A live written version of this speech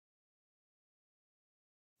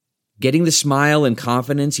Getting the smile and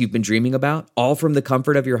confidence you've been dreaming about, all from the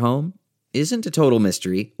comfort of your home, isn't a total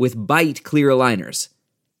mystery with Byte clear aligners.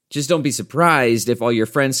 Just don't be surprised if all your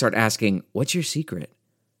friends start asking, "What's your secret?"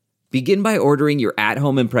 Begin by ordering your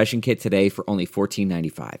at-home impression kit today for only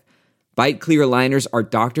 $14.95. Byte clear aligners are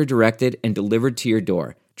doctor-directed and delivered to your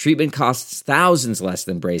door. Treatment costs thousands less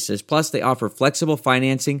than braces, plus they offer flexible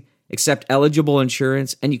financing, accept eligible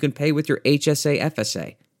insurance, and you can pay with your HSA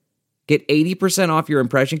FSA. Get 80% off your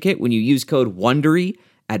impression kit when you use code WONDERY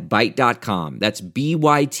at Byte.com. That's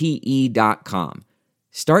BYTE.com.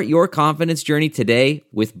 Start your confidence journey today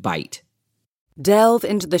with Byte. Delve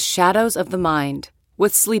into the shadows of the mind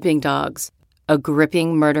with Sleeping Dogs, a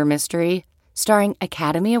gripping murder mystery starring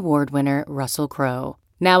Academy Award winner Russell Crowe.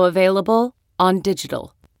 Now available on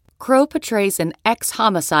digital. Crowe portrays an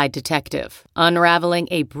ex-homicide detective unraveling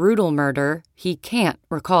a brutal murder he can't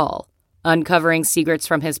recall. Uncovering secrets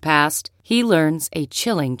from his past, he learns a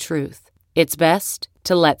chilling truth. It's best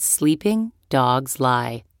to let sleeping dogs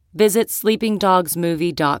lie. Visit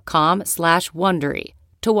sleepingdogsmovie.com/Wondery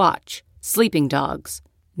to watch Sleeping Dogs,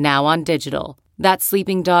 now on digital. That's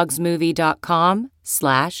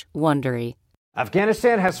sleepingdogsmovie.com/Wondery.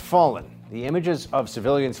 Afghanistan has fallen. The images of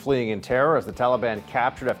civilians fleeing in terror as the Taliban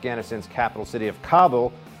captured Afghanistan's capital city of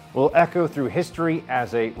Kabul will echo through history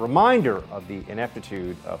as a reminder of the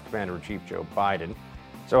ineptitude of Commander-in-Chief Joe Biden.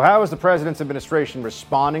 So how is the president's administration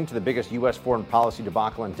responding to the biggest U.S. foreign policy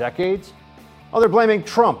debacle in decades? Well, they're blaming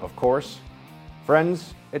Trump, of course.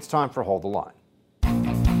 Friends, it's time for Hold the Line.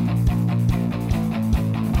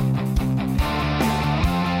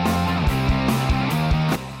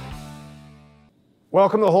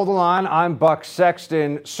 Welcome to Hold the Line. I'm Buck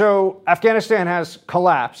Sexton. So Afghanistan has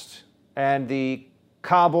collapsed, and the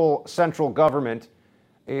Kabul central government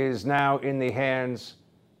is now in the hands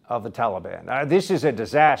of the Taliban. This is a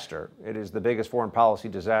disaster. It is the biggest foreign policy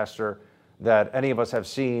disaster that any of us have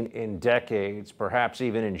seen in decades, perhaps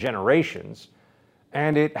even in generations.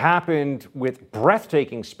 And it happened with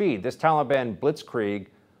breathtaking speed. This Taliban blitzkrieg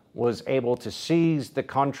was able to seize the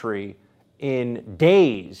country in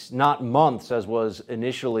days, not months, as was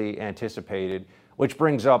initially anticipated, which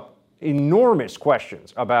brings up enormous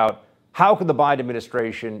questions about how could the Biden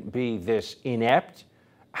administration be this inept?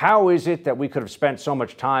 How is it that we could have spent so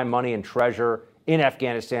much time, money, and treasure in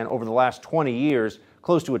Afghanistan over the last 20 years,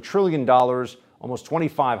 close to $1 trillion, almost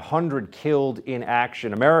 2,500 killed in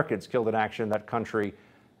action, Americans killed in action in that country?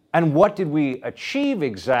 And what did we achieve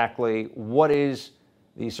exactly? What is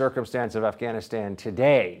the circumstance of Afghanistan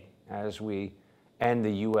today as we end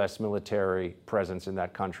the U.S. military presence in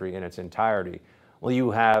that country in its entirety? Well,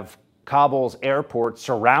 you have Kabul's airport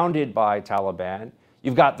surrounded by Taliban.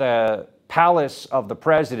 You've got the palace of the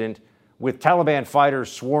president with Taliban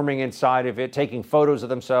fighters swarming inside of it, taking photos of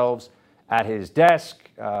themselves at his desk.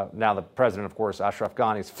 Now the president, of course, Ashraf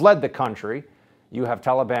Ghani, has fled the country. You have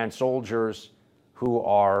Taliban soldiers who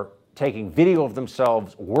are taking video of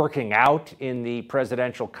themselves working out in the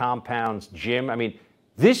presidential compound's gym. I mean,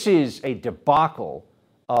 this is a debacle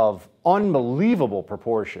of unbelievable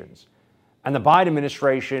proportions. And the Biden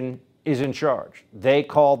administration is in charge. They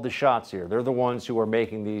called the shots here. They're the ones who are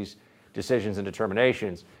making these decisions and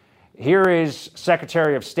determinations. Here is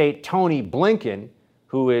Secretary of State Tony Blinken,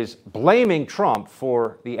 who is blaming Trump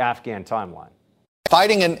for the Afghan timeline.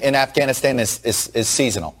 Fighting in Afghanistan is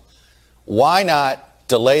seasonal. Why not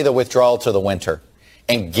delay the withdrawal to the winter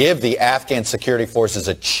and give the Afghan security forces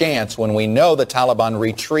a chance when we know the Taliban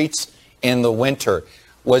retreats in the winter?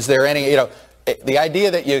 Was there any, the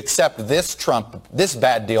idea that you accept this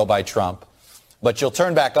bad deal by Trump, but you'll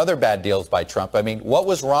turn back other bad deals by Trump? I mean, what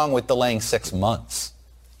was wrong with delaying 6 months?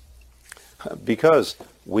 Because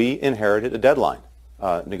we inherited a deadline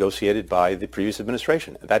negotiated by the previous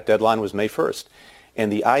administration. That deadline was May 1st.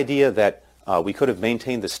 And the idea that we could have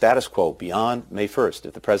maintained the status quo beyond May 1st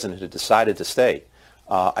if the president had decided to stay,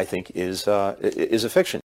 I think is a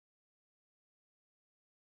fiction.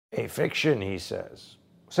 A fiction, he says.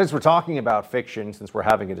 Since we're talking about fiction, since we're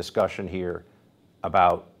having a discussion here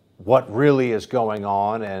about what really is going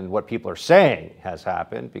on and what people are saying has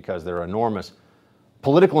happened, because there are enormous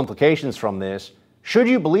political implications from this, should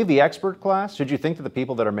you believe the expert class? Should you think that the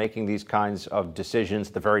people that are making these kinds of decisions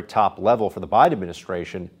at the very top level for the Biden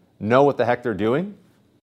administration know what the heck they're doing?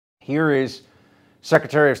 Here is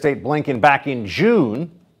Secretary of State Blinken back in June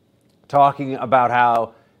talking about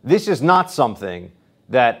how this is not something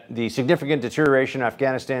that the significant deterioration in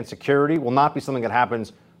Afghanistan security will not be something that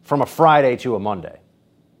happens from a Friday to a Monday.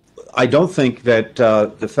 I don't think that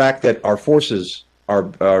the fact that our forces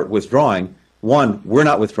are withdrawing, one, we're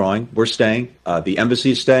not withdrawing, we're staying, the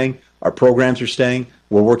embassy is staying, our programs are staying,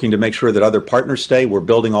 We're working to make sure that other partners stay. We're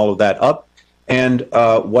building all of that up. And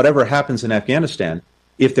whatever happens in Afghanistan,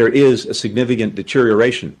 if there is a significant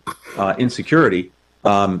deterioration in security,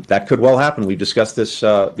 that could well happen. We've discussed this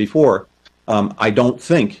before. I don't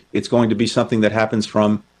think it's going to be something that happens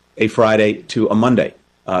from a Friday to a Monday.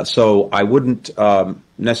 So I wouldn't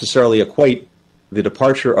necessarily equate the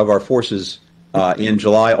departure of our forces in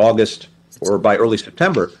July, August, or by early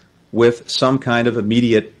September with some kind of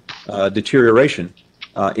immediate deterioration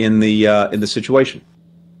in the situation.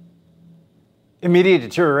 Immediate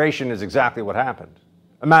deterioration is exactly what happened.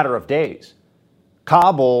 A matter of days.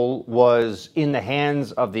 Kabul was in the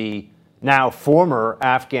hands of the now former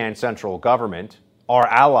Afghan central government, our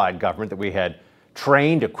allied government that we had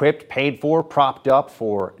trained, equipped, paid for, propped up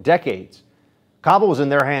for decades. Kabul was in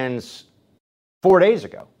their hands 4 days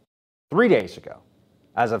ago, 3 days ago.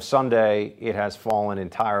 As of Sunday, it has fallen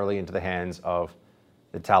entirely into the hands of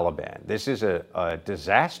the Taliban. This is a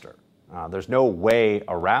disaster. There's no way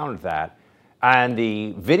around that. And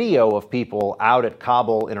the video of people out at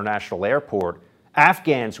Kabul International Airport,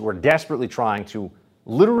 Afghans who are desperately trying to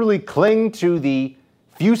literally cling to the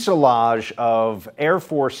fuselage of Air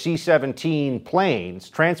Force C-17 planes,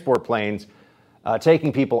 transport planes,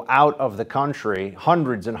 taking people out of the country,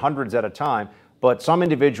 hundreds and hundreds at a time. But some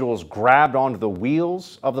individuals grabbed onto the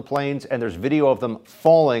wheels of the planes, and there's video of them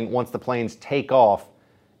falling once the planes take off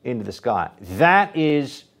into the sky. That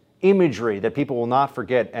is imagery that people will not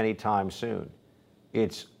forget anytime soon.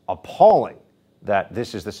 It's appalling that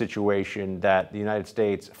this is the situation that the United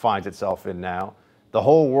States finds itself in now. The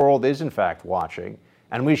whole world is, in fact, watching.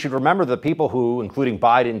 And we should remember the people who, including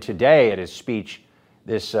Biden today at his speech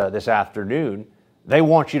this afternoon, they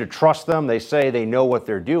want you to trust them. They say they know what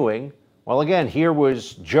they're doing. Well, again, here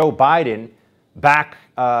was Joe Biden back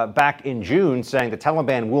in June saying the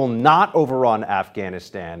Taliban will not overrun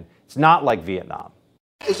Afghanistan. It's not like Vietnam.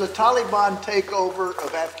 Is a Taliban takeover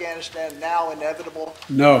of Afghanistan now inevitable?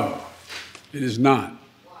 No, it is not.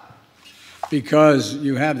 Because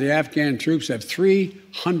you have the Afghan troops have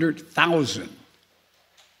 300,000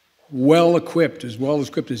 well-equipped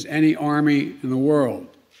as any army in the world,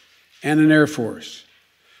 and an air force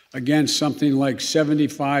against something like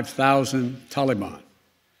 75,000 Taliban.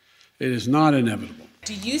 It is not inevitable.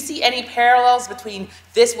 Do you see any parallels between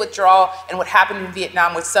this withdrawal and what happened in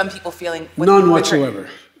Vietnam with some people feeling... None whatsoever.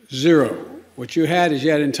 Zero. What you had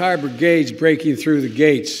entire brigades breaking through the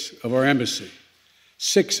gates of our embassy.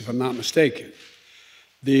 6, if I'm not mistaken.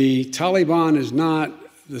 The Taliban is not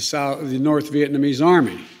the North Vietnamese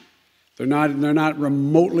army. They're not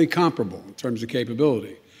remotely comparable in terms of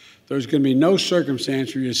capability. There's going to be no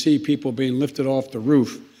circumstance where you see people being lifted off the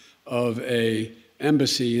roof of a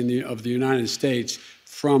embassy of the United States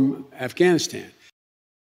from Afghanistan.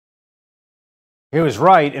 He was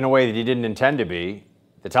right in a way that he didn't intend to be.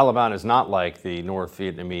 The Taliban is not like the North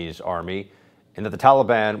Vietnamese army, in that the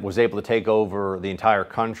Taliban was able to take over the entire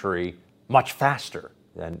country much faster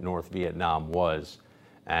than North Vietnam was.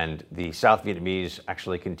 And the South Vietnamese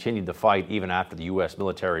actually continued the fight even after the U.S.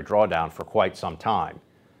 military drawdown for quite some time.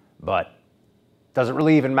 But does it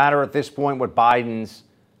really even matter at this point what Biden's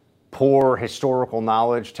poor historical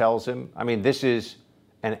knowledge tells him? I mean, this is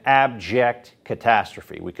an abject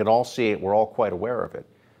catastrophe. We can all see it. We're all quite aware of it.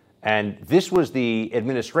 And this was the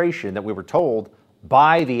administration that we were told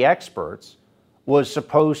by the experts was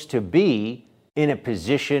supposed to be in a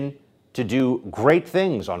position to do great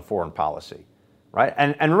things on foreign policy, right?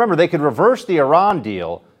 And remember, they could reverse the Iran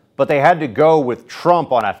deal, but they had to go with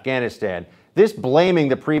Trump on Afghanistan. This blaming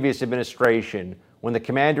the previous administration when the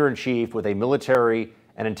commander-in-chief with a military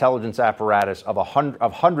and intelligence apparatus of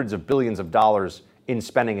hundreds of billions of dollars in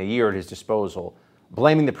spending a year at his disposal,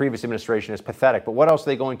 blaming the previous administration is pathetic. But what else are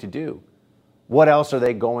they going to do? What else are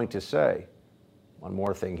they going to say? One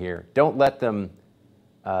more thing here. Don't let them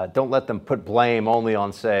put blame only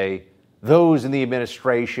on, say, those in the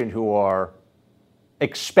administration who are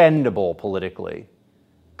expendable politically.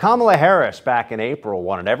 Kamala Harris, back in April,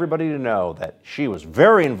 wanted everybody to know that she was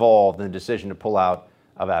very involved in the decision to pull out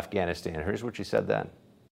of Afghanistan. Here's what she said then.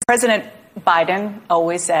 President Biden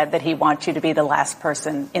always said that he wants you to be the last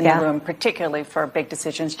person in the room, particularly for big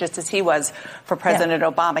decisions, just as he was for President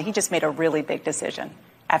Obama. He just made a really big decision.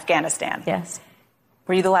 Afghanistan. Yes.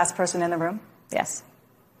 Were you the last person in the room? Yes.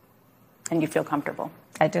 And you feel comfortable?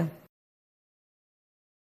 I do.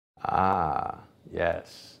 Ah,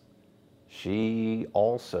 yes. She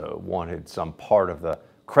also wanted some part of the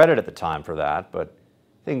credit at the time for that, but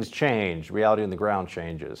things change. Reality on the ground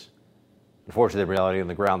changes. Unfortunately, the reality on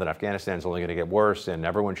the ground in Afghanistan is only going to get worse, and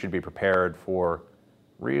everyone should be prepared for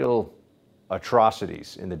real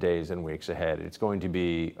atrocities in the days and weeks ahead. It's going to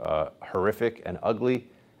be horrific and ugly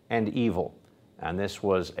and evil. And this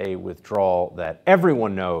was a withdrawal that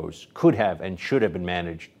everyone knows could have and should have been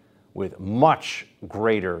managed with much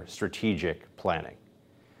greater strategic planning.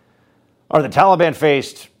 The Taliban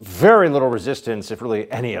faced very little resistance, if really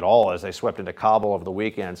any at all, as they swept into Kabul over the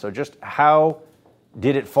weekend. So just how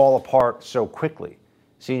did it fall apart so quickly?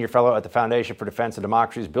 Senior fellow at the Foundation for Defense of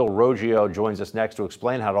Democracy's Bill Roggio joins us next to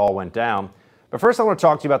explain how it all went down. But first, I want to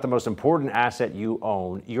talk to you about the most important asset you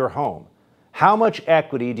own, your home. How much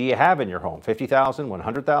equity do you have in your home? 50,000,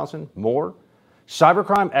 100,000, more?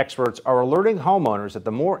 Cybercrime experts are alerting homeowners that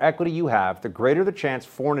the more equity you have, the greater the chance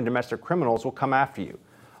foreign and domestic criminals will come after you.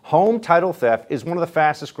 Home title theft is one of the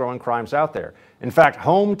fastest growing crimes out there. In fact,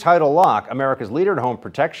 Home Title Lock, America's leader in home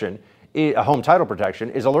title protection,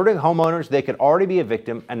 is alerting homeowners they could already be a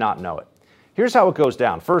victim and not know it. Here's how it goes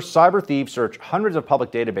down. First, cyber thieves search hundreds of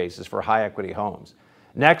public databases for high equity homes.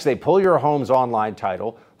 Next, they pull your home's online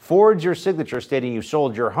title, forge your signature stating you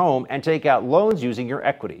sold your home, and take out loans using your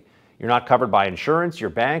equity. You're not covered by insurance, your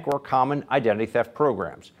bank, or common identity theft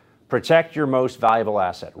programs. Protect your most valuable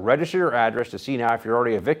asset. Register your address to see now if you're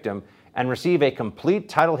already a victim and receive a complete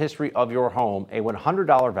title history of your home, a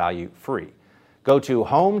 $100 value, free. Go to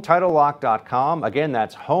HomeTitleLock.com. Again,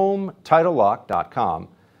 that's HomeTitleLock.com.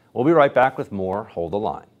 We'll be right back with more. Hold the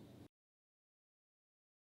line.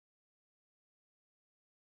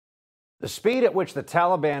 The speed at which the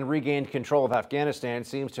Taliban regained control of Afghanistan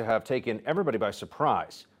seems to have taken everybody by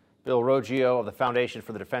surprise. Bill Roggio of the Foundation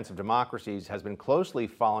for the Defense of Democracies has been closely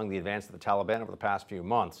following the advance of the Taliban over the past few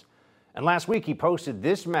months. And last week, he posted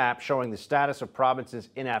this map showing the status of provinces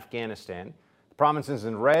in Afghanistan. The provinces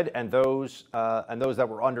in red and those that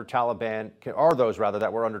were under Taliban,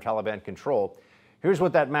 that were under Taliban control. Here's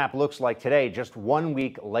what that map looks like today, just 1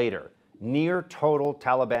 week later. Near total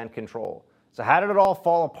Taliban control. So how did it all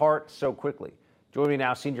fall apart so quickly? Joining me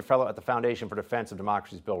now, senior fellow at the Foundation for Defense of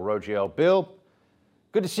Democracy's Bill Roggio. Bill,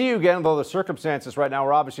 good to see you again, though the circumstances right now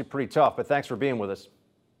are obviously pretty tough, but thanks for being with us.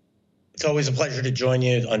 It's always a pleasure to join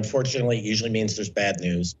you. Unfortunately, it usually means there's bad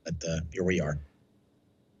news, but here we are.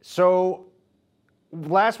 So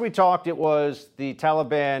last we talked, it was the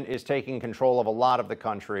Taliban is taking control of a lot of the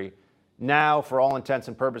country. Now, for all intents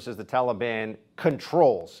and purposes, the Taliban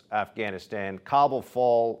controls Afghanistan. Kabul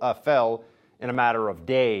fell in a matter of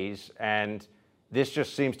days, and this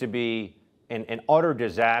just seems to be an utter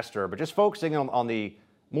disaster. But just focusing on the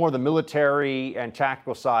more the military and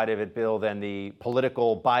tactical side of it, Bill, than the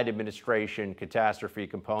political Biden administration catastrophe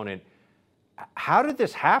component. How did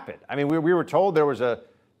this happen? I mean, we were told there was a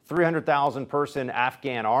 300,000 person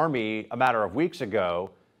Afghan army a matter of weeks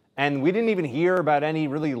ago, and we didn't even hear about any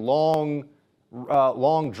really long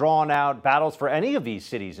drawn out battles for any of these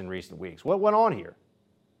cities in recent weeks. What went on here?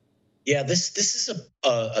 Yeah, this is a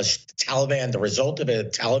Taliban, the result of a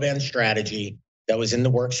Taliban strategy that was in the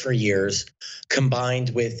works for years, combined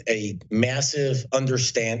with a massive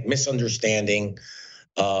misunderstanding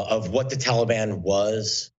of what the Taliban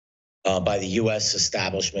was by the U.S.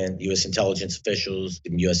 establishment, U.S. intelligence officials,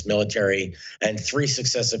 the U.S. military, and 3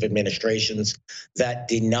 successive administrations that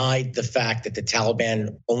denied the fact that the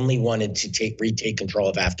Taliban only wanted to retake control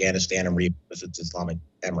of Afghanistan and repurpose its Islamic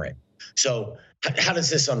Emirate. So how does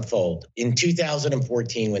this unfold? In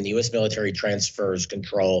 2014, when the U.S. military transfers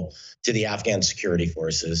control to the Afghan security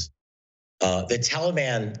forces,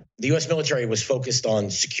 the U.S. military was focused on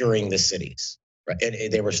securing the cities. Right?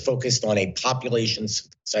 They were focused on a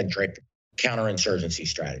population-centric counterinsurgency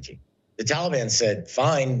strategy. The Taliban said,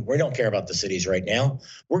 fine, we don't care about the cities right now.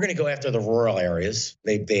 We're going to go after the rural areas.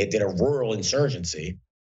 They did a rural insurgency.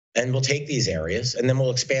 And we'll take these areas and then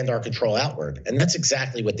we'll expand our control outward. And that's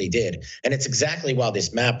exactly what they did. And it's exactly why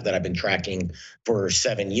this map that I've been tracking for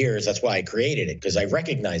 7 years, that's why I created it, because I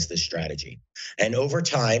recognized this strategy. And over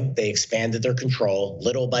time, they expanded their control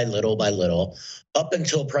little by little by little, up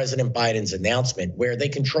until President Biden's announcement, where they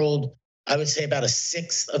controlled, I would say, about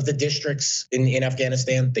 1/6 of the districts in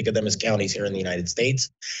Afghanistan. Think of them as counties here in the United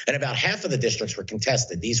States. And about half of the districts were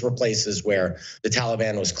contested. These were places where the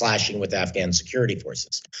Taliban was clashing with Afghan security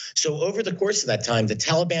forces. So over the course of that time, the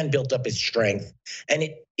Taliban built up its strength, and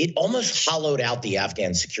it almost hollowed out the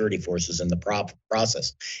Afghan security forces in the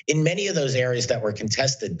process. In many of those areas that were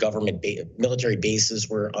contested, military bases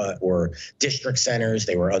or district centers,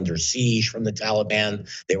 they were under siege from the Taliban.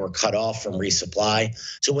 They were cut off from resupply.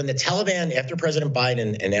 So when the Taliban, after President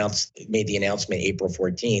Biden made the announcement April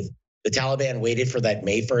 14th, the Taliban waited for that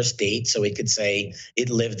May 1st date so it could say it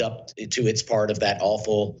lived up to its part of that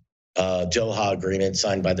awful Doha agreement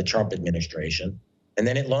signed by the Trump administration. And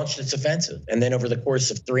then it launched its offensive. And then over the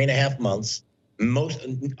course of 3.5 months,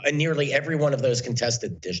 Nearly every one of those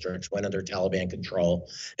contested districts went under Taliban control.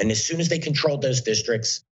 And as soon as they controlled those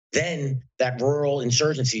districts, then that rural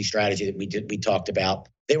insurgency strategy that we talked about,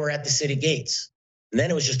 they were at the city gates. And then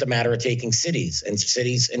it was just a matter of taking cities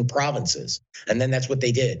and provinces. And then that's what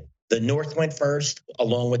they did. The North went first,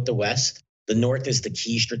 along with the West. The North is the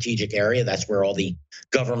key strategic area. That's where all the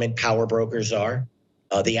government power brokers are.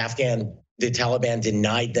 The Taliban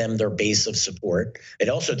denied them their base of support. It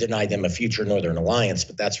also denied them a future Northern alliance,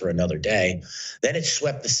 but that's for another day. Then it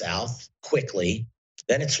swept the South quickly.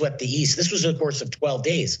 Then it swept the East. This was a course of 12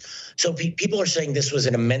 days. So people are saying this was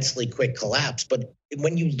an immensely quick collapse. But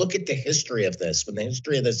when you look at the history of this, when the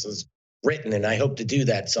history of this is written, and I hope to do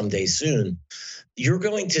that someday soon, you're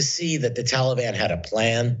going to see that the Taliban had a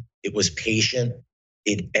plan. It was patient.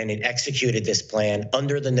 It executed this plan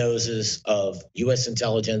under the noses of U.S.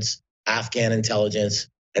 intelligence, Afghan intelligence,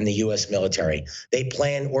 and the U.S. military. They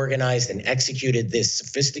planned, organized, and executed this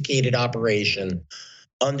sophisticated operation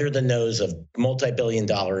under the nose of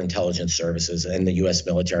multi-billion-dollar intelligence services and the U.S.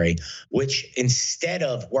 military, which instead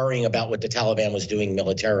of worrying about what the Taliban was doing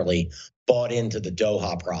militarily, bought into the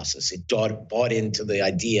Doha process. It bought into the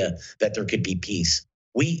idea that there could be peace.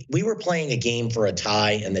 We were playing a game for a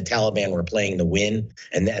tie, and the Taliban were playing to win.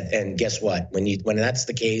 And guess what? When that's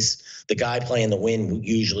the case, the guy playing the win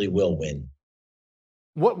usually will win.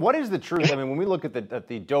 What is the truth? I mean, when we look at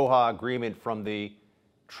the Doha agreement from the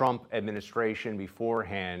Trump administration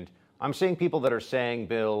beforehand, I'm seeing people that are saying,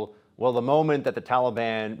 Bill, well, the moment that the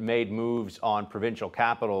Taliban made moves on provincial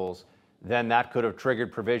capitals, then that could have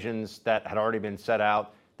triggered provisions that had already been set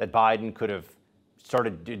out, that Biden could have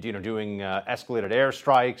started doing escalated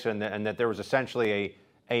airstrikes, and that there was essentially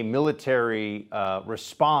a military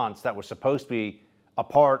response that was supposed to be a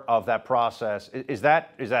part of that process. Is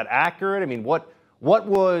that accurate? I mean, what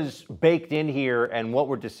was baked in here, and what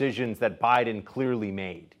were decisions that Biden clearly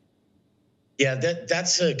made? Yeah,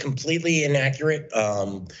 that's completely inaccurate.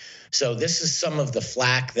 So this is some of the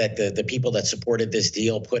flack that the people that supported this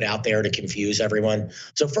deal put out there to confuse everyone.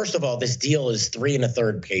 So first of all, this deal is 3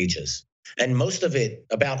 1/3 pages. And most of it,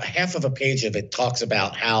 about half of a page of it, talks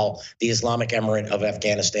about how the Islamic Emirate of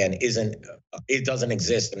Afghanistan doesn't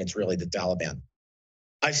exist, and it's really the Taliban.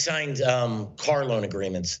 I've signed car loan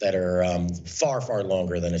agreements that are far, far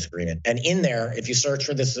longer than this agreement. And in there, if you search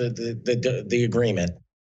for this, the agreement,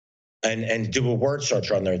 and do a word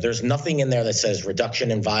search on there, there's nothing in there that says reduction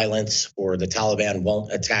in violence or the Taliban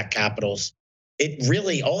won't attack capitals. It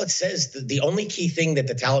really, all it says, the only key thing that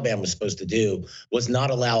the Taliban was supposed to do was not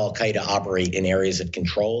allow al-Qaeda to operate in areas it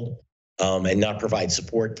controlled and not provide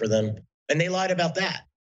support for them. And they lied about that.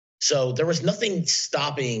 So there was nothing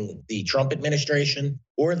stopping the Trump administration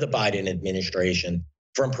or the Biden administration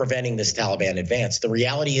from preventing this Taliban advance. The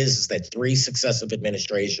reality is that 3 successive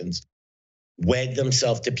administrations wed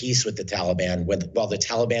themselves to peace with the Taliban while the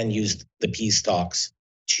Taliban used the peace talks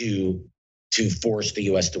to force the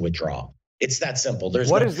U.S. to withdraw. It's that simple.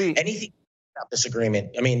 There's anything about this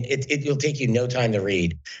agreement. I mean, it'll take you no time to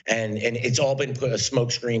read. And it's all been a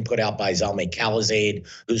smokescreen put out by Zalmay Khalilzad,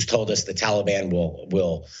 who's told us the Taliban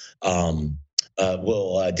will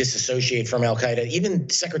disassociate from al-Qaeda. Even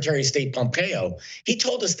Secretary of State Pompeo, he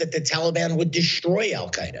told us that the Taliban would destroy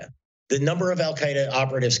al-Qaeda. The number of al-Qaeda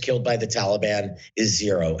operatives killed by the Taliban is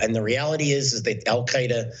 0. And the reality is that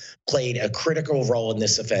al-Qaeda played a critical role in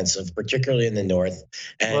this offensive, particularly in the north.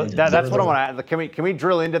 And that's what I want to add. Can we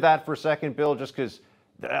drill into that for a second, Bill? Just because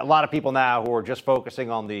a lot of people now who are just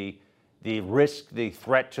focusing on the risk, the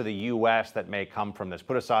threat to the U.S. that may come from this,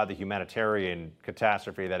 put aside the humanitarian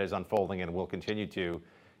catastrophe that is unfolding and will continue to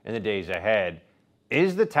in the days ahead.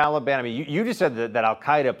 Is the Taliban, I mean, you just said that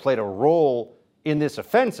al-Qaeda played a role in this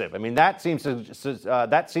offensive. I mean, that seems to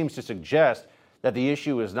suggest that the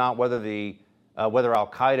issue is not whether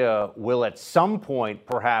al-Qaeda will at some point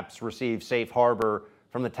perhaps receive safe harbor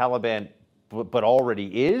from the Taliban, but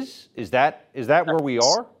already is. Is that where we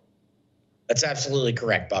are? That's absolutely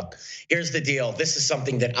correct, Buck. Here's the deal. This is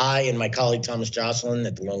something that I and my colleague Thomas Jocelyn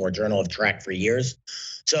at the Lone War Journal have tracked for years.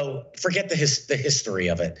 So forget the history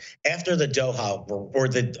of it. After the Doha, or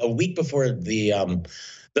a week before 2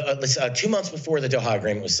 months before the Doha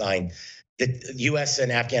agreement was signed, the U.S.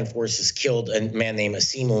 and Afghan forces killed a man named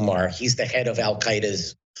Asim Umar. He's the head of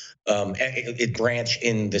al-Qaeda's branch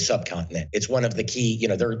in the subcontinent. It's one of the key,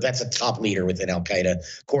 that's a top leader within al-Qaeda,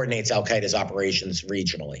 coordinates al-Qaeda's operations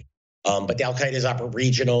regionally. But the al-Qaeda is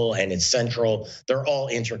regional and it's central. They're all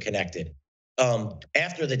interconnected.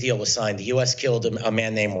 After the deal was signed, the U.S. killed a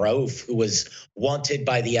man named Rauf, who was wanted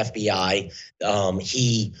by the FBI.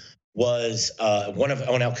 He was one of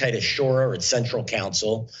on Al-Qaeda's Shura, or its Central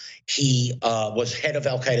Council. He was head of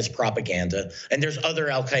Al-Qaeda's propaganda. And there's other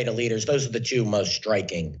Al-Qaeda leaders. Those are the two most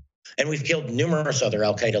striking. And we've killed numerous other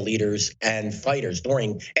Al-Qaeda leaders and fighters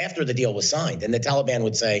after the deal was signed. And the Taliban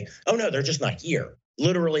would say, oh, no, they're just not here.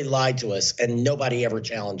 Literally lied to us, and nobody ever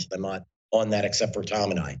challenged them on that except for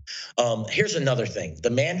Tom and I. Here's another thing. The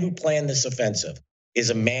man who planned this offensive is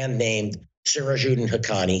a man named Sirajuddin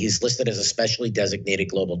Haqqani. He's listed as a specially designated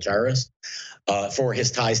global terrorist for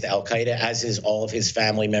his ties to Al-Qaeda, as is all of his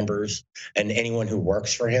family members and anyone who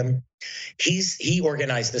works for him. He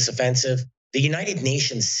organized this offensive. The United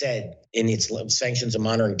Nations said in its Sanctions and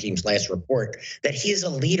Monitoring Team's last report that he is a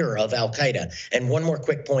leader of Al-Qaeda. And one more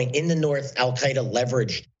quick point. In the north, Al-Qaeda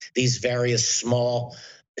leveraged these various small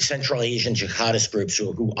Central Asian jihadist groups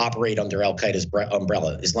who operate under Al-Qaeda's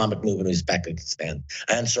umbrella, Islamic Movement of Uzbekistan,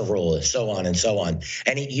 Ansarullah, so on and so on.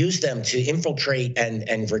 And it used them to infiltrate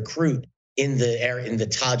and recruit in the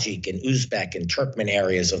Tajik and Uzbek and Turkmen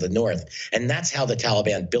areas of the north. And that's how the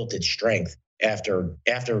Taliban built its strength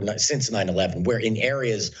since 9/11, where in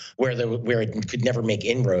areas where it could never make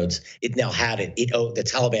inroads, it now had it. The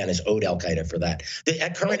Taliban has owed Al-Qaeda for that.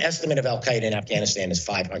 The current estimate of Al-Qaeda in Afghanistan is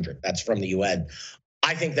 500. That's from the UN.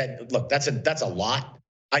 I think that, look, that's a lot.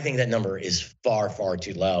 I think that number is far, far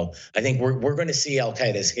too low. I think we're going to see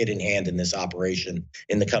Al-Qaeda's hidden hand in this operation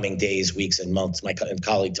in the coming days, weeks, and months. My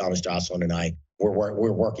colleague Thomas Jocelyn and I, we're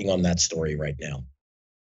working on that story right now.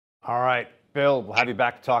 All right, Bill, we'll have you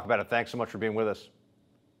back to talk about it. Thanks so much for being with us.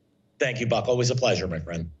 Thank you, Buck. Always a pleasure, my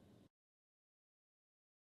friend.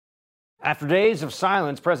 After days of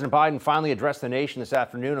silence, President Biden finally addressed the nation this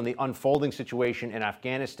afternoon on the unfolding situation in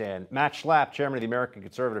Afghanistan. Matt Schlapp, chairman of the American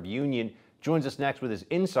Conservative Union, joins us next with his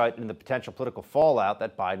insight into the potential political fallout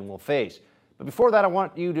that Biden will face. But before that, I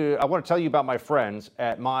want to tell you about my friends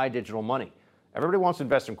at My Digital Money. Everybody wants to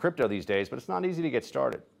invest in crypto these days, but it's not easy to get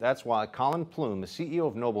started. That's why Colin Plume, the CEO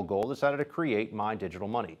of Noble Gold, decided to create My Digital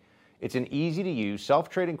Money. It's an easy-to-use,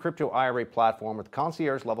 self-trading crypto IRA platform with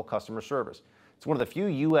concierge-level customer service. It's one of the few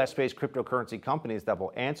U.S.-based cryptocurrency companies that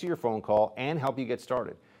will answer your phone call and help you get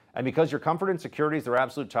started. And because your comfort and security is their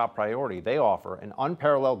absolute top priority, they offer an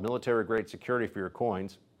unparalleled military-grade security for your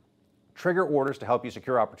coins, trigger orders to help you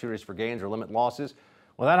secure opportunities for gains or limit losses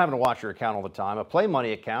without having to watch your account all the time, a play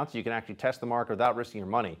money account so you can actually test the market without risking your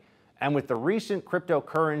money. And with the recent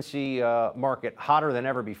cryptocurrency market hotter than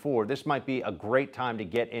ever before, this might be a great time to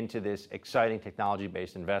get into this exciting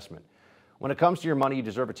technology-based investment. When it comes to your money, you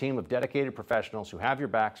deserve a team of dedicated professionals who have your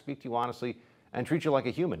back, speak to you honestly, and treat you like a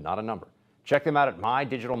human, not a number. Check them out at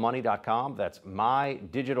mydigitalmoney.com. That's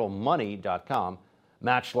mydigitalmoney.com.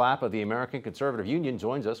 Matt Schlapp of the American Conservative Union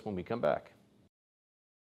joins us when we come back.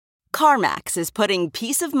 CarMax is putting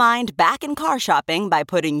peace of mind back in car shopping by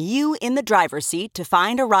putting you in the driver's seat to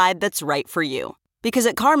find a ride that's right for you. Because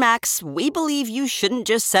at CarMax, we believe you shouldn't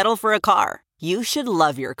just settle for a car. You should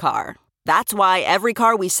love your car. That's why every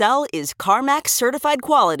car we sell is CarMax certified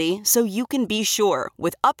quality, so you can be sure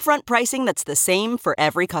with upfront pricing that's the same for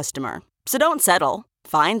every customer. So don't settle.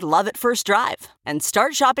 Find love at first drive and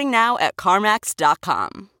start shopping now at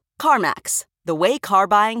CarMax.com. CarMax, the way car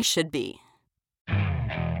buying should be.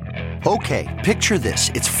 Okay, picture this.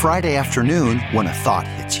 It's Friday afternoon when a thought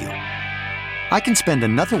hits you. I can spend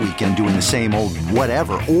another weekend doing the same old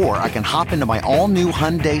whatever, or I can hop into my all-new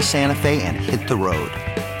Hyundai Santa Fe and hit the road.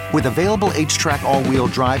 With available H-Track all-wheel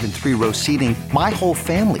drive and 3-row seating, my whole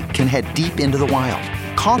family can head deep into the wild.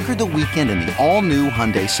 Conquer the weekend in the all-new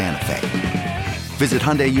Hyundai Santa Fe. Visit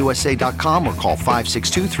HyundaiUSA.com or call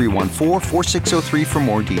 562-314-4603 for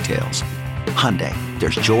more details. Hyundai,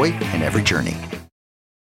 there's joy in every journey.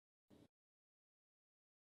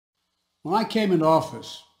 When I came into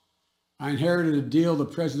office, I inherited a deal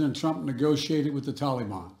that President Trump negotiated with the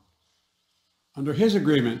Taliban. Under his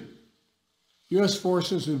agreement, U.S.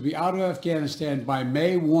 forces would be out of Afghanistan by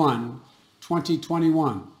May 1,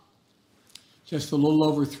 2021, just a little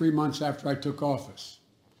over 3 months after I took office.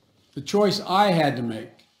 The choice I had to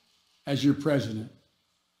make as your president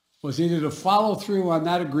was either to follow through on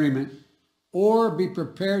that agreement or be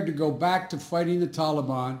prepared to go back to fighting the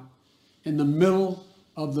Taliban in the middle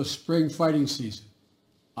of the spring fighting season.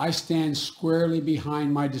 I stand squarely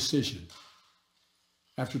behind my decision.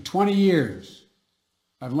 After 20 years,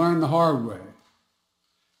 I've learned the hard way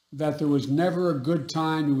that there was never a good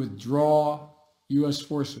time to withdraw U.S.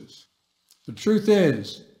 forces. The truth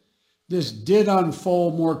is, this did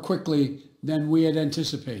unfold more quickly than we had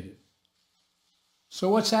anticipated. So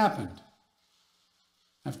what's happened?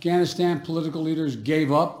 Afghanistan political leaders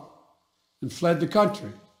gave up and fled the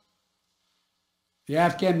country. The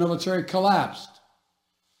Afghan military collapsed,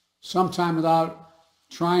 sometime without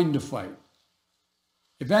trying to fight.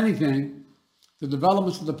 If anything, the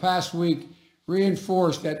developments of the past week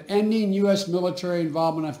reinforced that ending U.S. military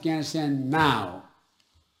involvement in Afghanistan now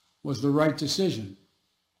was the right decision.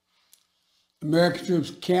 American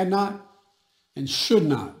troops cannot and should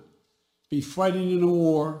not be fighting in a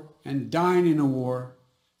war and dying in a war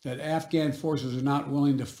that Afghan forces are not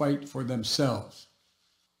willing to fight for themselves.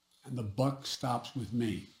 And the buck stops with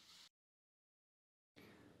me.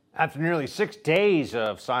 After nearly 6 days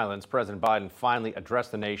of silence, President Biden finally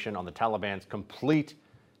addressed the nation on the Taliban's complete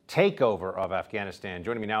takeover of Afghanistan.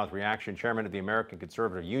 Joining me now with reaction, Chairman of the American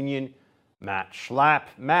Conservative Union, Matt Schlapp.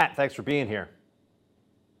 Matt, thanks for being here.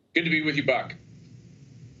 Good to be with you, Buck.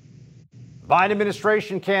 Biden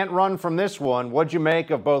administration can't run from this one. What'd you make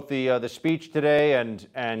of both the speech today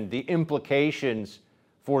and the implications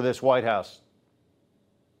for this White House?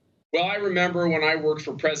 Well, I remember when I worked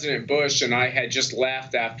for President Bush and I had just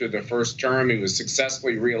left after the first term. He was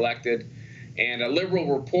successfully reelected, and a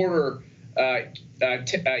liberal reporter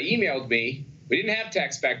emailed me. We didn't have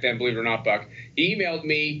text back then, believe it or not, Buck. He emailed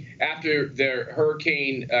me after the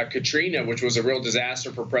Hurricane Katrina, which was a real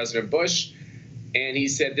disaster for President Bush. And he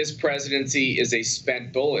said, this presidency is a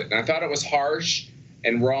spent bullet. And I thought it was harsh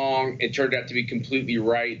and wrong. It turned out to be completely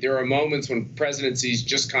right. There are moments when presidencies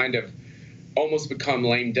just kind of almost become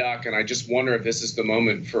lame duck. And I just wonder if this is the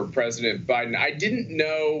moment for President Biden. I didn't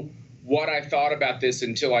know what I thought about this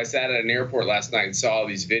until I sat at an airport last night and saw all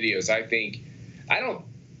these videos. I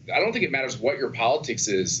don't think it matters what your politics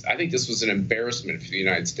is. I think this was an embarrassment for the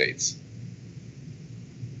United States.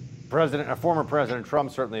 Former President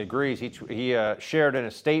Trump certainly agrees. He shared in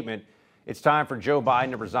a statement, it's time for Joe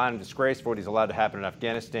Biden to resign in disgrace for what he's allowed to happen in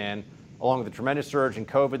Afghanistan, along with the tremendous surge in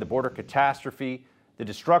COVID, the border catastrophe, the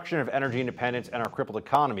destruction of energy independence, and our crippled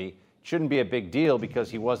economy. It shouldn't be a big deal because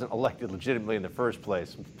he wasn't elected legitimately in the first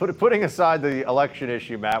place. Putting aside the election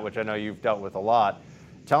issue, Matt, which I know you've dealt with a lot,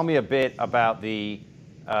 tell me a bit about the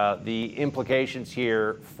implications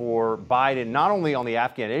here for Biden, not only on the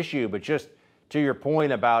Afghan issue, but just to your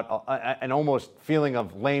point about an almost feeling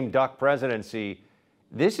of lame duck presidency.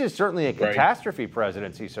 This is certainly a catastrophe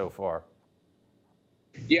presidency so far.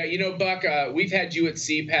 Yeah, Buck, we've had you at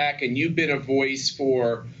CPAC, and you've been a voice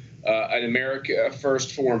for an America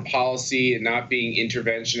first foreign policy and not being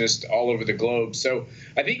interventionist all over the globe. So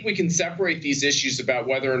I think we can separate these issues about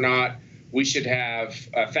whether or not we should have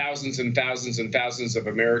thousands and thousands and thousands of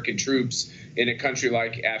American troops in a country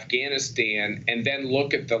like Afghanistan, and then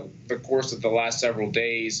look at the course of the last several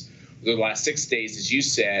days, the last 6 days, as you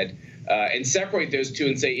said, and separate those two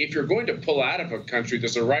and say, if you're going to pull out of a country,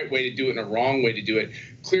 there's a right way to do it and a wrong way to do it.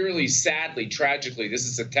 Clearly, sadly, tragically, this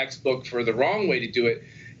is a textbook for the wrong way to do it.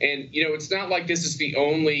 And, it's not like this is the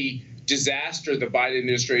only disaster the Biden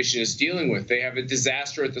administration is dealing with. They have a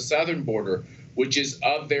disaster at the southern border, which is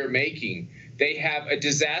of their making. They have a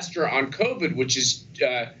disaster on COVID, which is,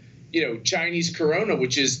 Chinese corona,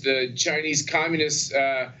 which is the Chinese communist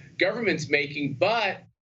government's making. But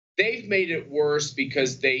they've made it worse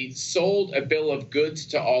because they sold a bill of goods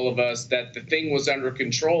to all of us that the thing was under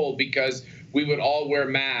control because we would all wear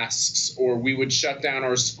masks, or we would shut down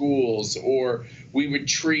our schools, or we would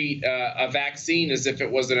treat a vaccine as if it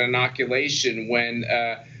was an inoculation, when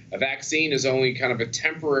a vaccine is only kind of a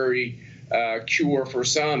temporary cure for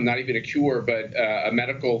some, not even a cure, but a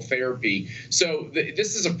medical therapy. So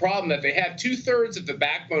this is a problem that they have. 2/3 of the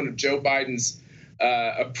backbone of Joe Biden's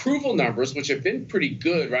approval numbers, which have been pretty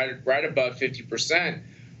good, right above 50%,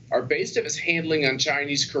 are based on his handling on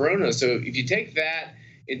Chinese corona. So if you take that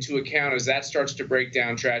into account, as that starts to break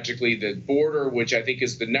down tragically, the border, which I think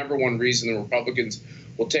is the number one reason the Republicans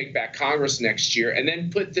will take back Congress next year, and then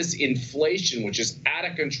put this inflation, which is out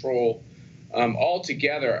of control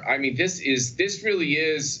altogether. I mean, this really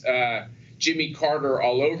is Jimmy Carter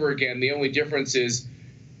all over again. The only difference is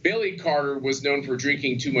Billy Carter was known for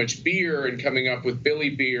drinking too much beer and coming up with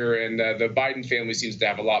Billy beer, and the Biden family seems to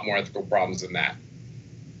have a lot more ethical problems than that.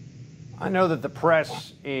 I know that the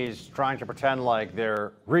press is trying to pretend like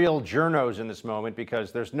they're real journos in this moment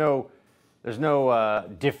because there's no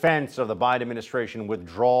defense of the Biden administration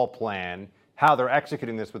withdrawal plan, how they're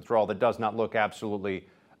executing this withdrawal that does not look absolutely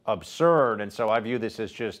absurd. And so I view this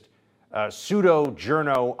as just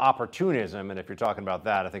pseudo-journo opportunism. And if you're talking about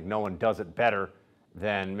that, I think no one does it better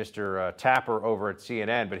than Mr. Tapper over at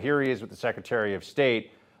CNN. But here he is with the Secretary of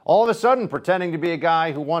State, all of a sudden pretending to be a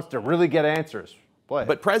guy who wants to really get answers.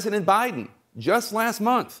 But President Biden, just last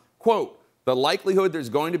month, quote, the likelihood there's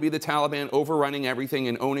going to be the Taliban overrunning everything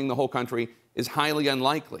and owning the whole country is highly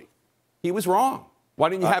unlikely. He was wrong. Why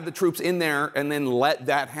didn't you have the troops in there and then let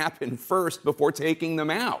that happen first before taking them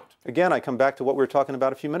out? Again, I come back to what we were talking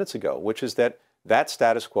about a few minutes ago, which is that that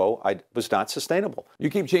status quo was not sustainable. You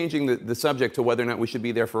keep changing the subject to whether or not we should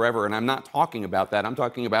be there forever, and I'm not talking about that. I'm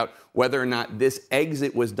talking about whether or not this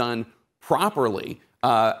exit was done properly,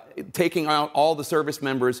 taking out all the service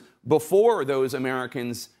members before those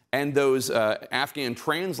Americans and those Afghan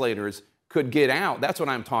translators could get out. That's what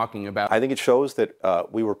I'm talking about. I think it shows that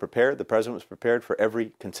we were prepared. The president was prepared for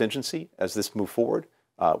every contingency as this moved forward.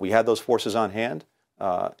 We had those forces on hand,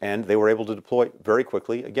 and they were able to deploy very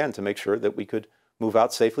quickly, again, to make sure that we could move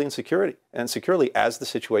out safely and securely as the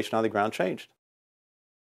situation on the ground changed.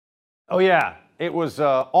 Oh, yeah. It was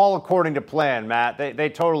all according to plan, Matt. They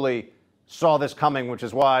totally saw this coming, which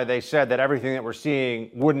is why they said that everything that we're seeing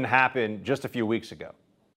wouldn't happen just a few weeks ago.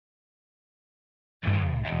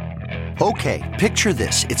 Okay, picture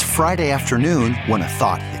this. It's Friday afternoon when a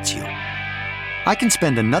thought hits you. I can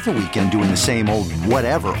spend another weekend doing the same old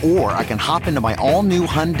whatever, or I can hop into my all-new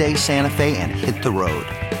Hyundai Santa Fe and hit the road.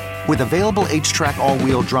 With available H-Track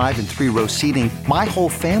all-wheel drive and 3-row seating, my whole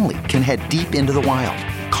family can head deep into the wild.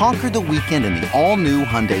 Conquer the weekend in the all-new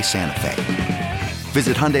Hyundai Santa Fe.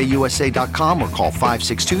 Visit HyundaiUSA.com or call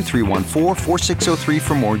 562-314-4603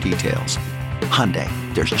 for more details. Hyundai,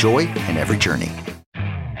 there's joy in every journey.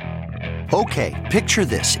 Okay, picture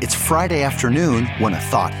this. It's Friday afternoon when a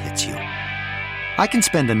thought hits you. I can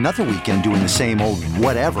spend another weekend doing the same old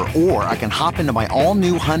whatever, or I can hop into my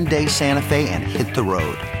all-new Hyundai Santa Fe and hit the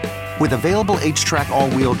road. With available H-Track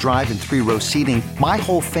all-wheel drive and 3-row seating, my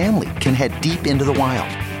whole family can head deep into the wild.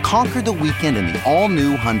 Conquer the weekend in the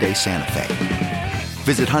all-new Hyundai Santa Fe.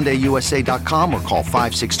 Visit HyundaiUSA.com or call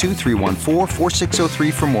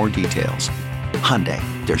 562-314-4603 for more details. Hyundai,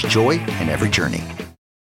 there's joy in every journey.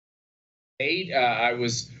 I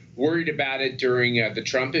was worried about it during the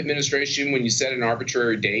Trump administration when you set an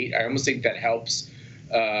arbitrary date. I almost think that helps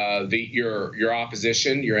your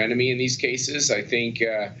opposition, your enemy in these cases. I think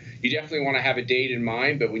you definitely want to have a date in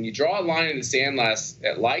mind, but when you draw a line in the sand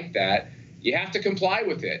like that, you have to comply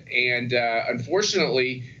with it. And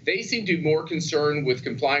unfortunately, they seem to be more concerned with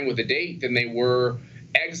complying with a date than they were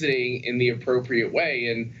exiting in the appropriate way.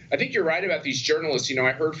 And I think you're right about these journalists. You know,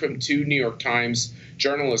 I heard from 2 New York Times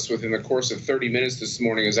journalists within the course of 30 minutes this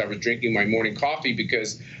morning as I was drinking my morning coffee,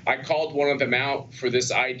 because I called one of them out for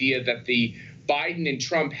this idea that the Biden and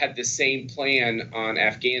Trump had the same plan on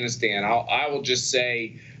Afghanistan. I will just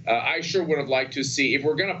say, I sure would have liked to see, if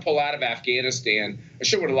we're going to pull out of Afghanistan, I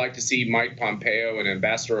sure would have liked to see Mike Pompeo and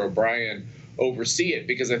Ambassador O'Brien oversee it,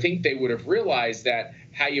 because I think they would have realized that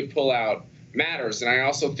how you pull out matters. And I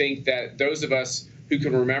also think that those of us who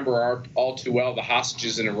can remember all too well the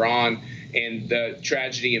hostages in Iran and the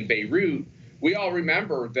tragedy in Beirut, we all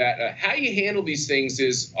remember that how you handle these things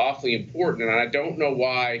is awfully important. And I don't know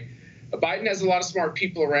why Biden has a lot of smart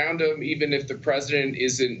people around him, even if the president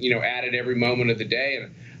isn't, at it every moment of the day.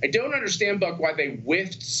 And I don't understand, Buck, why they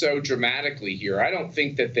whiffed so dramatically here. I don't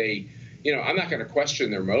think that they, I'm not going to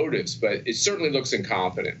question their motives, but it certainly looks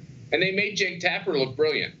incompetent. And they made Jake Tapper look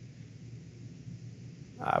brilliant.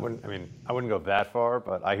 I wouldn't go that far,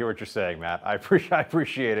 but I hear what you're saying, Matt. I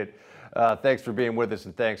appreciate it. Thanks for being with us,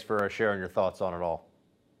 and thanks for sharing your thoughts on it all.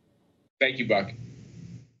 Thank you, Buck.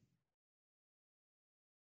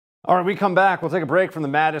 All right, we come back. We'll take a break from the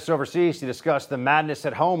madness overseas to discuss the madness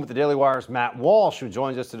at home with the Daily Wire's Matt Walsh, who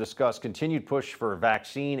joins us to discuss continued push for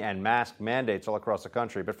vaccine and mask mandates all across the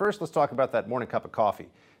country. But first, let's talk about that morning cup of coffee.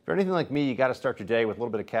 If you're anything like me, you got to start your day with a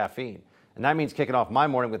little bit of caffeine. And that means kicking off my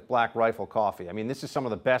morning with Black Rifle coffee. I mean, this is some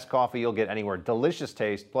of the best coffee you'll get anywhere. Delicious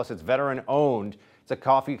taste, plus it's veteran-owned. It's a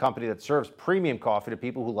coffee company that serves premium coffee to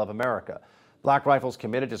people who love America. Black Rifle's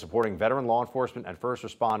committed to supporting veteran law enforcement and first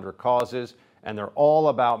responder causes, and they're all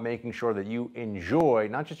about making sure that you enjoy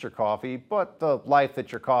not just your coffee, but the life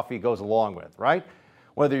that your coffee goes along with, right?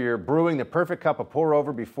 Whether you're brewing the perfect cup of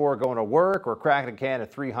pour-over before going to work or cracking a can of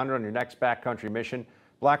 300 on your next backcountry mission,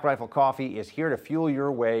 Black Rifle Coffee is here to fuel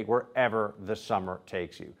your way wherever the summer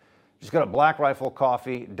takes you. Just go to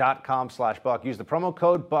blackriflecoffee.com/Buck. Use the promo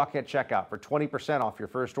code BUCK at checkout for 20% off your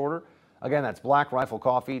first order. Again, that's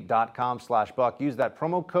blackriflecoffee.com/Buck. Use that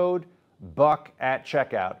promo code BUCK at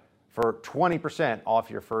checkout for 20%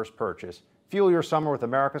 off your first purchase. Fuel your summer with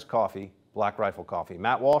America's coffee, Black Rifle Coffee.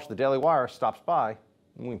 Matt Walsh, the Daily Wire, stops by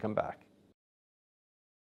when we come back.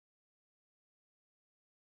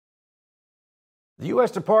 The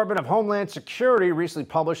U.S. Department of Homeland Security recently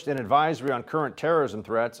published an advisory on current terrorism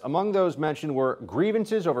threats. Among those mentioned were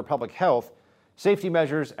grievances over public health, safety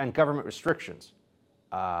measures, and government restrictions.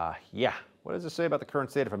 What does it say about the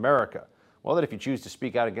current state of America? Well, that if you choose to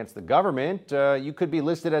speak out against the government, you could be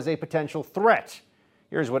listed as a potential threat.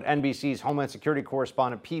 Here's what NBC's Homeland Security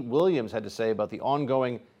correspondent Pete Williams had to say about the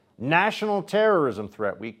ongoing national terrorism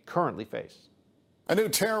threat we currently face. A new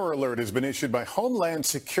terror alert has been issued by Homeland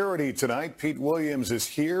Security tonight. Pete Williams is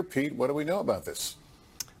here. Pete, what do we know about this?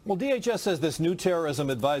 Well, DHS says this new terrorism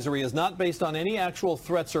advisory is not based on any actual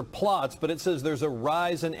threats or plots, but it says there's a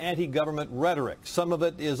rise in anti-government rhetoric. Some of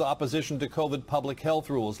it is opposition to COVID public health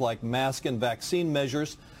rules like mask and vaccine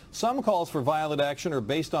measures. Some calls for violent action are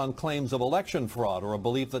based on claims of election fraud or a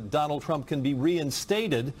belief that Donald Trump can be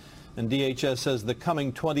reinstated. And DHS says the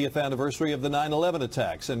coming 20th anniversary of the 9/11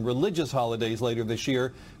 attacks and religious holidays later this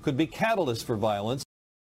year could be catalysts for violence.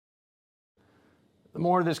 The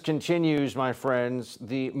more this continues, my friends,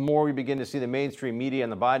 the more we begin to see the mainstream media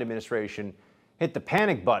and the Biden administration hit the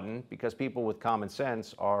panic button because people with common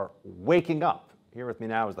sense are waking up. Here with me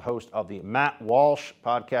now is the host of the Matt Walsh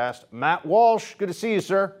podcast. Matt Walsh, good to see you,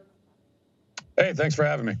 sir. Hey, thanks for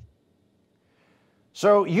having me.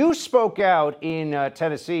 So you spoke out in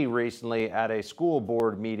Tennessee recently at a school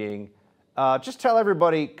board meeting. Just tell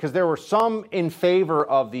everybody, because there were some in favor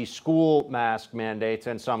of the school mask mandates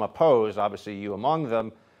and some opposed, obviously you among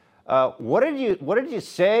them. What did you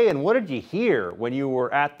say and what did you hear when you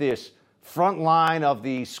were at this front line of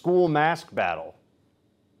the school mask battle?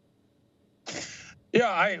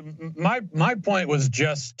 Yeah, my point was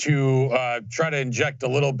just to try to inject a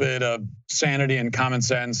little bit of sanity and common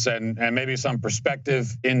sense and maybe some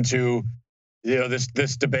perspective into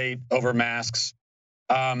this debate over masks.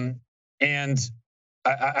 And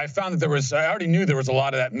I found that I already knew there was a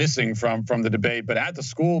lot of that missing from the debate, but at the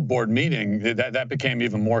school board meeting, that became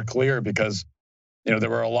even more clear because, there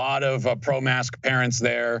were a lot of pro-mask parents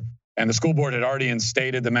there, and the school board had already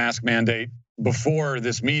instated the mask mandate before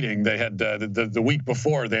this meeting. They had the week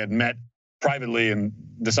before they had met privately and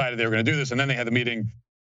decided they were going to do this, and then they had the meeting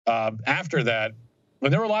after that.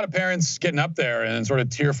 But there were a lot of parents getting up there and sort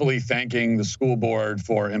of tearfully thanking the school board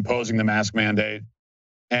for imposing the mask mandate.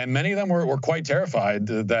 And many of them were quite terrified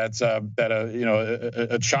that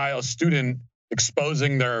a student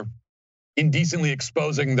indecently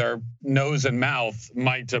exposing their nose and mouth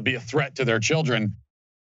might be a threat to their children,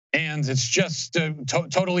 and it's just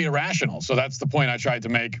totally irrational. So that's the point I tried to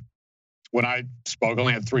make when I spoke. I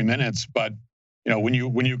only had 3 minutes, but when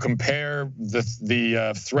you compare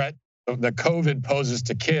the threat that COVID poses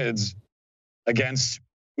to kids against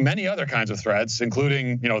many other kinds of threats,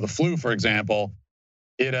 including the flu, for example.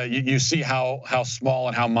 You see how small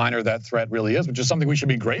and how minor that threat really is, which is something we should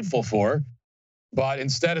be grateful for. But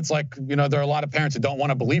instead, it's like, there are a lot of parents who don't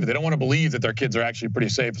want to believe it. They don't want to believe that their kids are actually pretty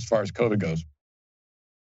safe as far as COVID goes.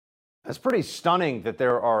 That's pretty stunning that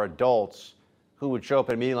there are adults who would show up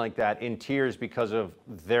at a meeting like that in tears because of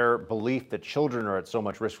their belief that children are at so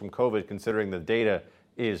much risk from COVID, considering the data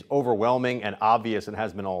is overwhelming and obvious and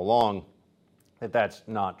has been all along that that's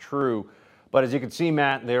not true. But as you can see,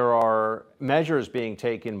 Matt, there are measures being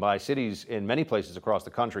taken by cities in many places across the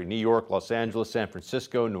country, New York, Los Angeles, San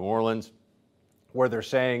Francisco, New Orleans, where they're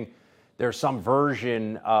saying there's some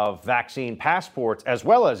version of vaccine passports as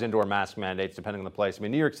well as indoor mask mandates, depending on the place. I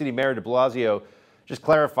mean, New York City Mayor de Blasio just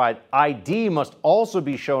clarified ID must also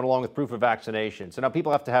be shown along with proof of vaccination. So now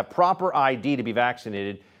people have to have proper ID to be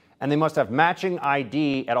vaccinated, and they must have matching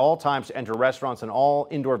ID at all times to enter restaurants and all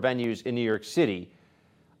indoor venues in New York City.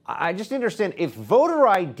 I just understand if voter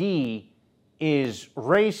ID is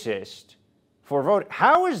racist for vote,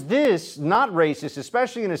 how is this not racist,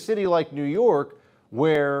 especially in a city like New York,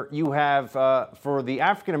 where you have, for the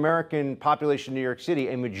African-American population in New York City,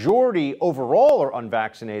 a majority overall are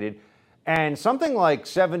unvaccinated, and something like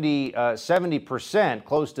 70%,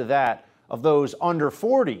 close to that, of those under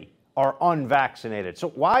 40 are unvaccinated. So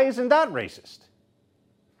why isn't that racist?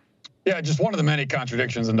 Yeah, just one of the many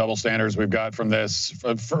contradictions and double standards we've got from this,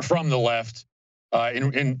 from the left,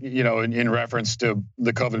 in reference to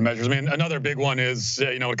the COVID measures. I mean, another big one is,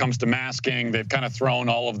 when it comes to masking, they've kind of thrown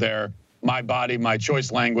all of their "my body, my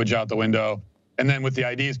choice" language out the window. And then with the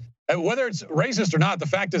IDs, whether it's racist or not, the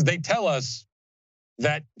fact is they tell us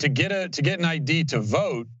that to get an ID to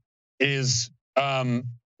vote is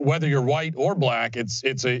whether you're white or black,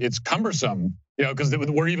 it's cumbersome. Because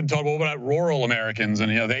we're even told, well, what about rural Americans? And,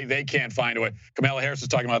 they can't find a way. Kamala Harris was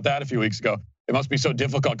talking about that a few weeks ago. It must be so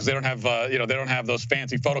difficult because they don't have, they don't have those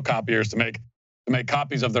fancy photocopiers to make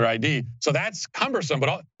copies of their ID. So that's cumbersome.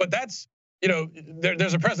 But that's,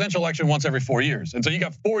 there's a presidential election once every 4 years. And so you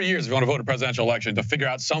got 4 years if you want to vote in a presidential election to figure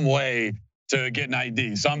out some way to get an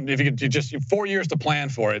ID. If you could just 4 years to plan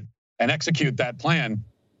for it and execute that plan,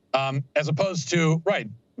 as opposed to,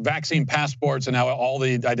 vaccine passports and now all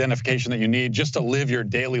the identification that you need just to live your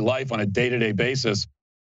daily life on a day-to-day basis.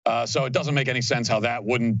 So it doesn't make any sense how that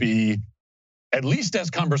wouldn't be at least as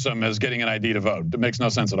cumbersome as getting an ID to vote. It makes no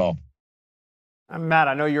sense at all. Matt,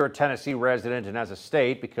 I know you're a Tennessee resident, and as a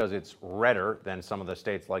state, because it's redder than some of the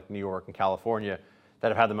states like New York and California that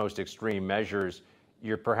have had the most extreme measures,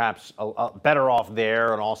 you're perhaps better off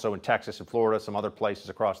there, and also in Texas and Florida, some other places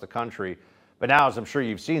across the country. But now, as I'm sure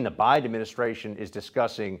you've seen, the Biden administration is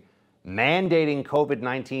discussing mandating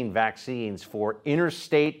COVID-19 vaccines for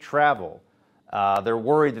interstate travel. They're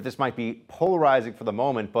worried that this might be polarizing for the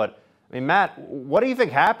moment, but I mean, Matt, what do you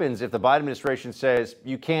think happens if the Biden administration says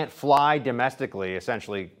you can't fly domestically,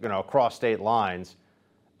 essentially, across state lines,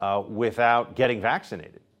 without getting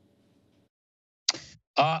vaccinated?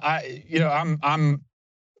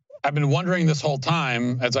 I've been wondering this whole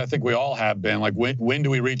time, as I think we all have been, like when do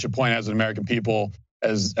we reach a point as an American people,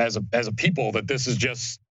 as a people, that this is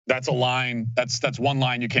just that's a line, that's one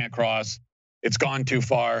line you can't cross. It's gone too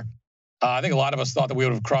far. I think a lot of us thought that we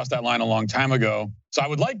would have crossed that line a long time ago. So I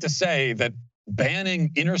would like to say that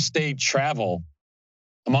banning interstate travel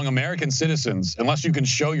among American citizens, unless you can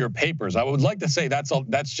show your papers, I would like to say that's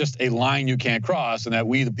just a line you can't cross, and that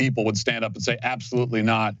we, the people, would stand up and say, absolutely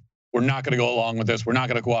not. We're not going to go along with this. We're not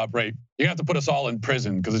going to cooperate. You have to put us all in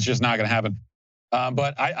prison because it's just not going to happen.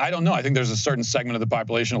 But I don't know. I think there's a certain segment of the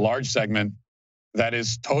population, a large segment, that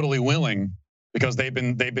is totally willing, because they've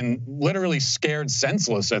been literally scared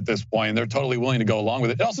senseless at this point. They're totally willing to go along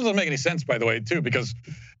with it. It also doesn't make any sense, by the way, too, because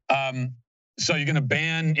so you're going to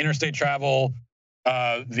ban interstate travel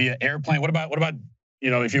via airplane. What about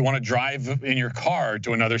if you want to drive in your car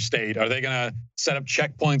to another state, are they going to set up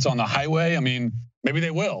checkpoints on the highway? I mean, maybe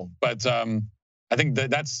they will, but I think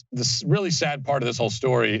that's the really sad part of this whole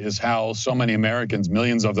story is how so many Americans,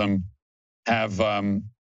 millions of them, have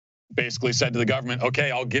basically said to the government,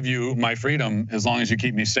 okay, I'll give you my freedom as long as you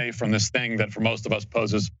keep me safe from this thing that for most of us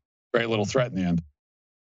poses very little threat in the end.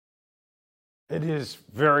 It is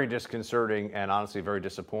very disconcerting and honestly very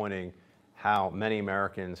disappointing how many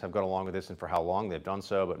Americans have gone along with this and for how long they've done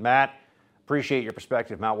so. But Matt, appreciate your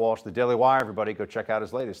perspective. Matt Walsh, The Daily Wire. Everybody go check out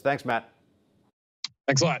his latest. Thanks, Matt.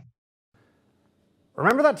 Thanks a lot.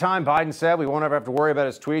 Remember that time Biden said we won't ever have to worry about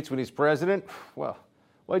his tweets when he's president? Well,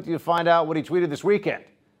 wait till you find out what he tweeted this weekend.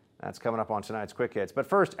 That's coming up on tonight's Quick Hits. But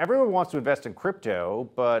first, everyone wants to invest in crypto,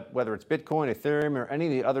 but whether it's Bitcoin, Ethereum, or any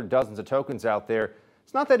of the other dozens of tokens out there,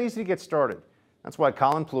 it's not that easy to get started. That's why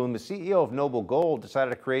Colin Plume, the CEO of Noble Gold,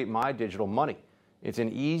 decided to create My Digital Money. It's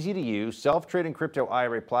an easy-to-use, self-trading crypto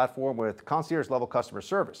IRA platform with concierge-level customer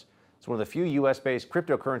service. It's one of the few U.S.-based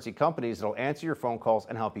cryptocurrency companies that will answer your phone calls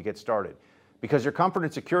and help you get started. Because your comfort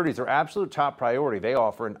and security is their absolute top priority, they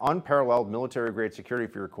offer an unparalleled military-grade security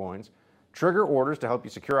for your coins, trigger orders to help you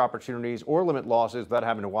secure opportunities or limit losses without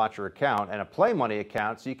having to watch your account, and a play money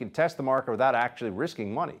account so you can test the market without actually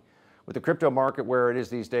risking money. With the crypto market where it is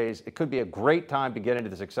these days, it could be a great time to get into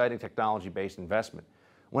this exciting technology-based investment.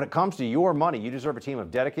 When it comes to your money, you deserve a team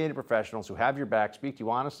of dedicated professionals who have your back, speak to you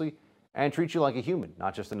honestly, and treat you like a human,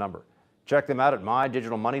 not just a number. Check them out at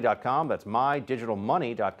mydigitalmoney.com. That's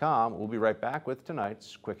mydigitalmoney.com. We'll be right back with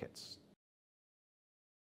tonight's Quick Hits.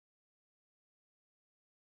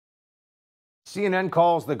 CNN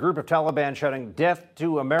calls the group of Taliban shouting "Death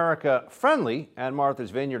to America" friendly, and Martha's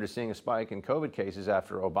Vineyard is seeing a spike in COVID cases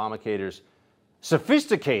after Obamacare's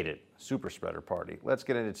sophisticated super spreader party. Let's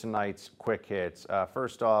get into tonight's Quick Hits.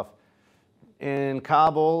 First off, in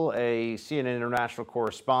Kabul, a CNN international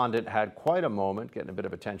correspondent had quite a moment, getting a bit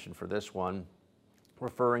of attention for this one,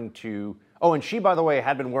 referring to, and she, by the way,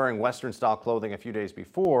 had been wearing Western-style clothing a few days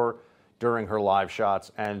before during her live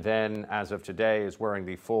shots, and then, as of today, is wearing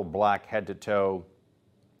the full black head-to-toe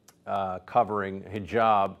covering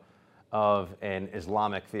hijab of an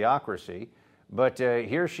Islamic theocracy. But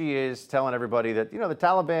here she is telling everybody that, the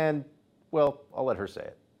Taliban, well, I'll let her say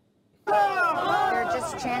it. They're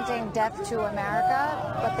just chanting "Death to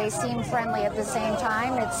America," but they seem friendly at the same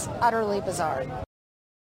time. It's utterly bizarre.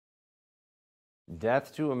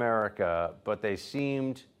 Death to America, but they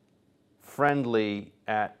seemed friendly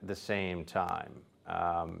at the same time.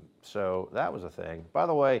 So that was a thing. By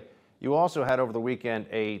the way, you also had over the weekend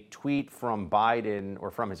a tweet from Biden,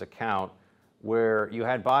 or from his account, where you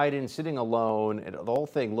had Biden sitting alone, and the whole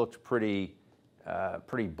thing looked pretty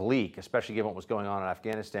bleak, especially given what was going on in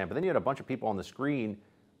Afghanistan. But then you had a bunch of people on the screen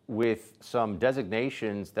with some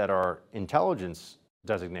designations that are intelligence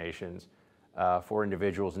designations for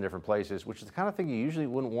individuals in different places, which is the kind of thing you usually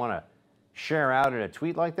wouldn't want to share out in a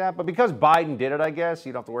tweet like that. But because Biden did it, I guess,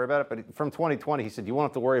 you don't have to worry about it. But from 2020, he said, you won't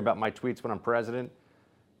have to worry about my tweets when I'm president.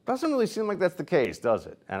 Doesn't really seem like that's the case, does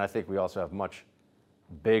it? And I think we also have much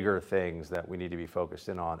bigger things that we need to be focused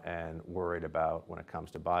in on and worried about when it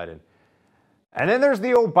comes to Biden. And then there's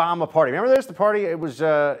the Obama party. Remember this? The party, it was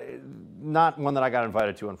not one that I got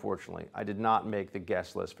invited to, unfortunately. I did not make the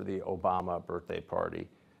guest list for the Obama birthday party.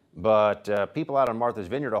 But people out on Martha's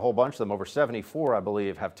Vineyard, a whole bunch of them, over 74, I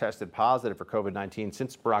believe, have tested positive for COVID-19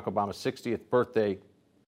 since Barack Obama's 60th birthday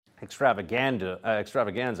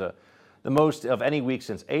extravaganza, the most of any week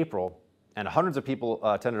since April. And hundreds of people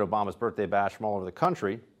attended Obama's birthday bash from all over the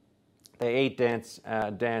country. They ate, danced,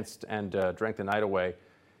 and drank the night away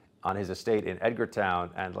on his estate in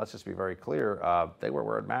Edgartown. And let's just be very clear, they were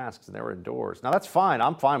wearing masks and they were indoors. Now, that's fine.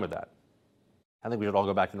 I'm fine with that. I think we should all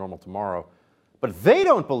go back to normal tomorrow. But they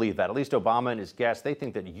don't believe that, at least Obama and his guests. They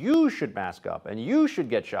think that you should mask up and you should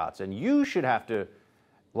get shots and you should have to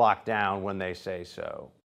lock down when they say so.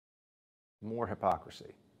 More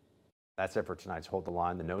hypocrisy. That's it for tonight's Hold the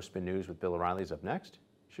Line. The No Spin News with Bill O'Reilly is up next.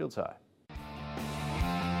 Shields high.